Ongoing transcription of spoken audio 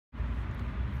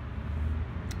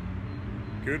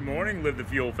Good morning, Live the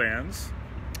Fuel fans.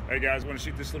 Hey guys, I want to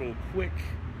shoot this little quick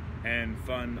and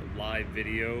fun live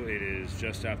video. It is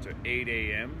just after 8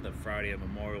 a.m., the Friday of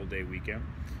Memorial Day weekend.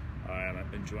 I'm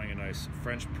enjoying a nice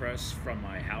French press from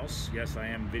my house. Yes, I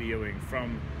am videoing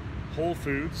from Whole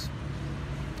Foods.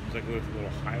 There's like a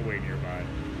little highway nearby.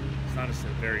 It's not a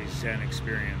very zen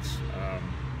experience.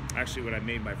 Actually, when I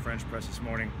made my French press this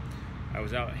morning, I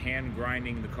was out hand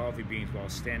grinding the coffee beans while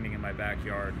standing in my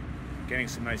backyard, getting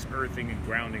some nice earthing and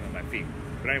grounding on my feet.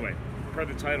 But anyway, per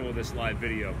the title of this live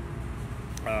video,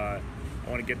 I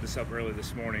want to get this up early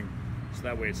this morning so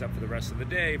that way it's up for the rest of the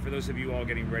day for those of you all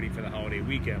getting ready for the holiday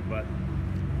weekend. But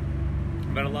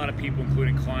a lot of people,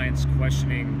 including clients,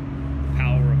 questioning the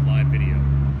power of live video.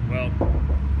 Well,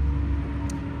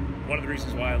 one of the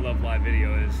reasons why I love live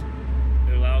video is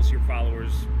it allows your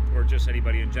followers, or just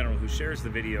anybody in general who shares the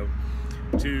video,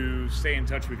 to stay in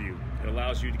touch with you. It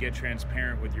allows you to get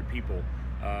transparent with your people,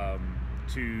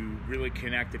 to really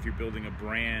connect if you're building a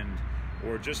brand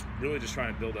or just really just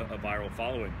trying to build a viral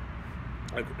following.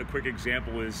 A quick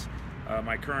example is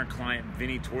my current client,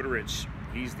 Vinny Tortorich.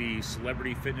 He's the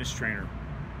celebrity fitness trainer.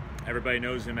 Everybody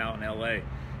knows him out in LA,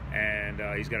 and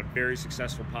he's got a very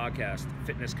successful podcast,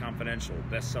 Fitness Confidential,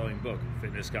 best-selling book,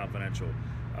 Fitness Confidential.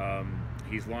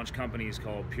 He's launched companies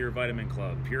called Pure Vitamin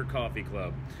Club, Pure Coffee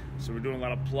Club. So we're doing a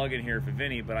lot of plug-in here for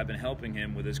Vinny, but I've been helping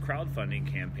him with his crowdfunding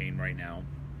campaign right now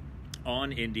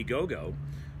on Indiegogo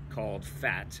called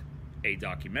Fat, a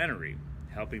documentary,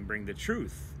 helping bring the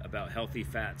truth about healthy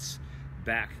fats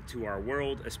back to our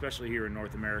world, especially here in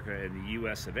North America and the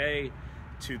US of A,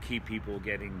 to keep people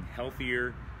getting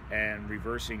healthier and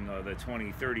reversing the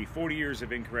 20, 30, 40 years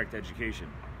of incorrect education.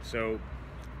 So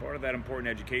part of that important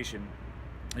education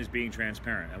is being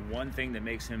transparent, and one thing that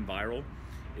makes him viral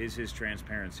is his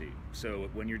transparency. So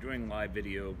when you're doing live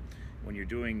video, when you're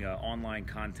doing online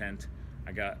content,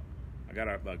 I got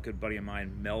a good buddy of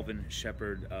mine, Melvin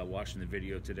Shepard, watching the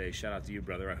video today. Shout out to you,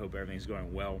 brother. I hope everything's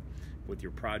going well with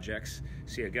your projects.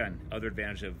 See, again, other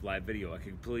advantage of live video, I can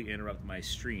completely interrupt my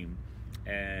stream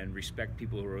and respect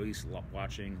people who are at least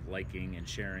watching, liking, and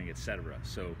sharing, etc.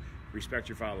 So respect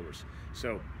your followers.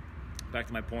 So back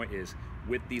to my point is,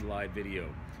 with the live video,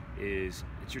 it's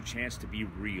your chance to be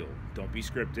real. Don't be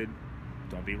scripted,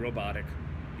 don't be robotic.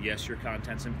 Yes, your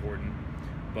content's important,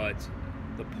 but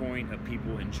the point of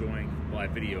people enjoying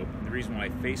live video, and the reason why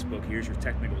Facebook, here's your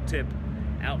technical tip,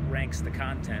 outranks the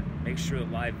content, make sure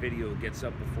that live video gets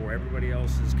up before everybody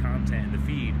else's content in the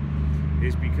feed,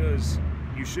 is because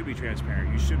you should be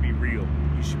transparent, you should be real,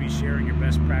 you should be sharing your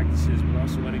best practices, but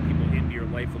also letting people into your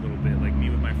life a little bit, like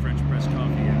me with my French press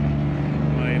coffee and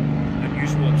my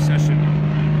unusual obsession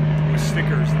with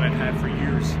stickers that I've had for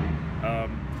years.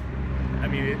 I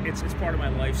mean, it's part of my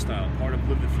lifestyle. Part of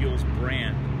Live the Fuel's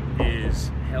brand is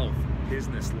health,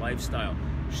 business, lifestyle.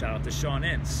 Shout out to Sean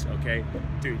Ince, okay?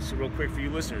 Dude, so real quick for you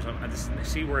listeners,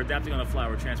 see, we're adapting on the fly,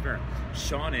 we're transparent.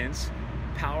 Sean Ince,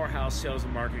 powerhouse sales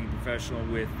and marketing professional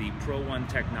with the Pro One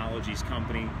Technologies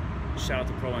company. Shout out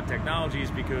to Pro One Technologies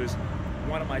because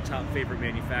one of my top favorite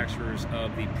manufacturers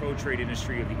of the pro trade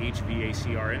industry, of the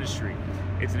HVACR industry.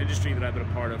 It's an industry that I've been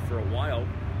a part of for a while.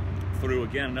 Through,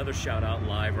 again, another shout out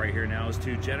live right here now is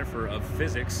to Jennifer of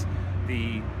Physics,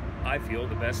 I feel,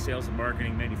 the best sales and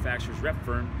marketing manufacturers rep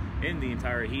firm in the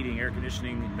entire heating, air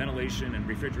conditioning, ventilation, and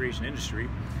refrigeration industry.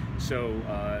 So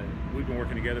we've been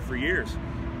working together for years.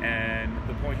 And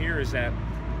the point here is that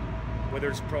whether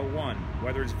it's Pro One,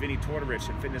 whether it's Vinny Tortorich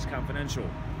at Fitness Confidential,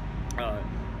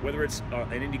 whether it's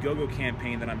an Indiegogo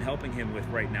campaign that I'm helping him with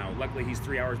right now. Luckily, he's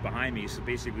 3 hours behind me, so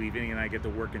basically Vinny and I get to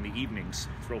work in the evenings.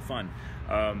 It's real fun.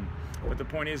 But the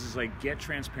point is like, get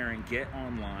transparent, get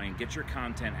online, get your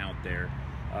content out there.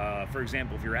 For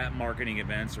example, if you're at marketing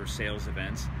events or sales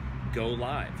events, go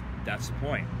live. That's the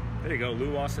point. There you go,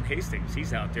 Lou Austin Hastings.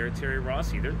 He's out there. Terry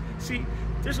Rossi.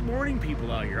 There's morning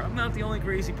people out here. I'm not the only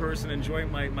crazy person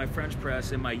enjoying my French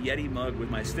press and my Yeti mug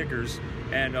with my stickers.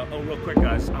 And oh, real quick,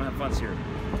 guys, I'm gonna have fun here.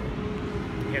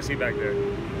 You can't see back there.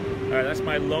 All right, that's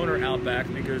my loaner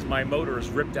Outback because my motor is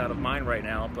ripped out of mine right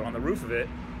now. But on the roof of it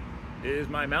is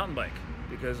my mountain bike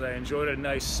because I enjoyed a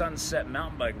nice sunset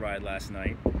mountain bike ride last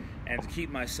night. And to keep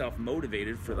myself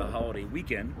motivated for the holiday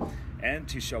weekend and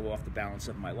to show off the balance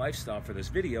of my lifestyle for this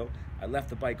video, I left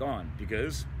the bike on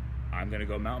because I'm gonna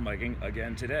go mountain biking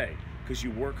again today, because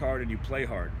you work hard and you play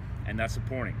hard, and that's the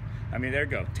point. I mean, there you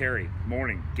go, Terry,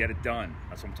 morning, get it done.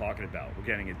 That's what I'm talking about, we're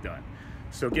getting it done.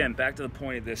 So again, back to the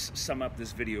point of this, sum up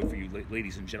this video for you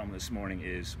ladies and gentlemen this morning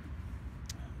is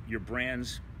your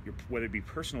brands, whether it be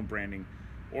personal branding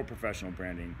or professional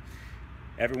branding,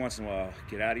 every once in a while,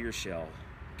 get out of your shell,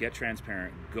 get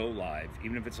transparent, go live,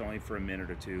 even if it's only for a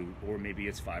minute or two, or maybe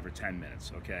it's 5 or 10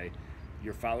 minutes, okay?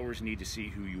 Your followers need to see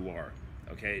who you are,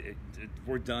 okay?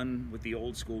 We're done with the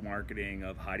old school marketing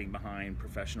of hiding behind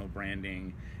professional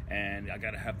branding, and I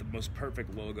gotta have the most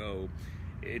perfect logo.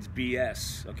 It's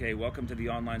BS, okay? Welcome to the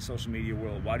online social media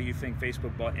world. Why do you think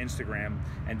Facebook bought Instagram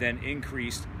and then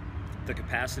increased the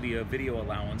capacity of video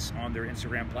allowance on their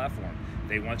Instagram platform?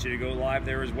 They want you to go live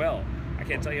there as well. I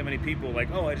can't tell you how many people are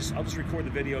like, oh, I'll just record the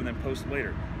video and then post it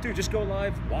later. Dude, just go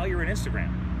live while you're in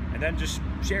Instagram and then just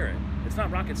share it. It's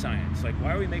not rocket science. Like,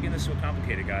 why are we making this so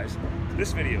complicated, guys?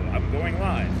 This video, I'm going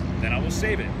live, then I will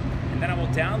save it, and then I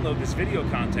will download this video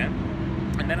content,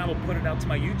 and then I will put it out to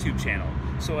my YouTube channel.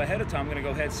 So ahead of time, I'm gonna go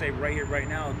ahead and say right here, right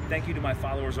now, thank you to my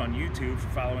followers on YouTube for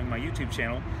following my YouTube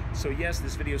channel. So yes,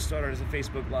 this video started as a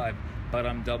Facebook Live, but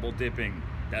I'm double dipping.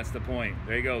 That's the point.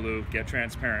 There you go, Lou. Get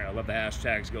transparent. I love the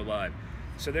hashtags, go live.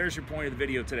 So there's your point of the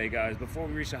video today, guys. Before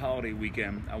we reach the holiday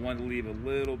weekend, I wanted to leave a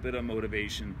little bit of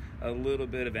motivation, a little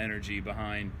bit of energy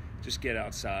behind just get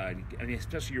outside. I mean,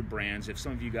 especially your brands. If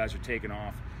some of you guys are taking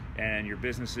off and your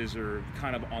businesses are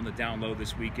kind of on the down low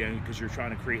this weekend because you're trying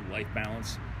to create life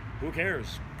balance, who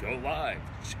cares? Go live.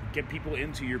 Get people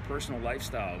into your personal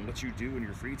lifestyle and what you do in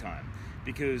your free time.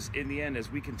 Because in the end,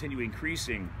 as we continue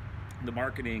increasing the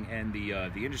marketing and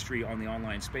the industry on the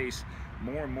online space,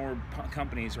 more and more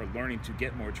companies are learning to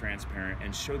get more transparent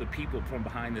and show the people from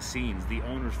behind the scenes, the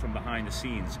owners from behind the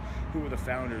scenes, who are the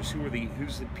founders,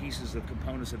 who's the pieces of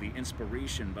components of the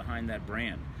inspiration behind that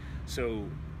brand. So,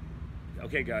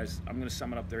 okay guys, I'm gonna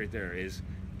sum it up right there is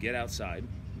get outside,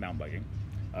 mountain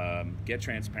biking, get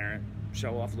transparent,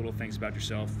 show off little things about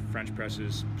yourself, French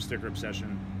presses, sticker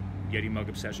obsession, Yeti mug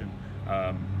obsession,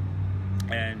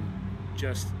 and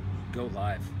just go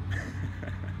live.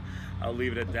 I'll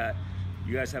leave it at that.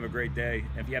 You guys have a great day.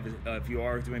 If you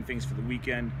are doing things for the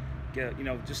weekend,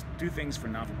 just do things for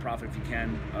not-for-profit if you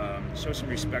can. Show some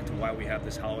respect to why we have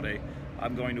this holiday.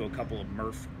 I'm going to a couple of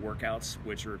Murph workouts,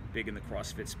 which are big in the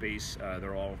CrossFit space.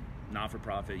 They're all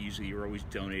not-for-profit. Usually you're always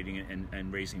donating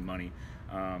and raising money.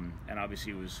 And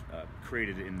obviously it was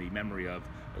created in the memory of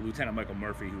Lieutenant Michael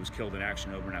Murphy, who was killed in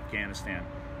action over in Afghanistan.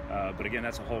 But again,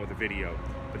 that's a whole other video.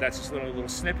 But that's just a little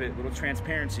snippet, little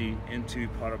transparency into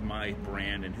part of my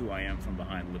brand and who I am from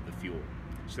behind Live the Fuel.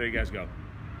 So there you guys go.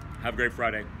 Have a great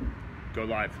Friday. Go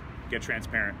live. Get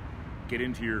transparent. Get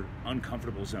into your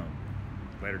uncomfortable zone.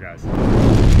 Later,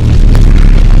 guys.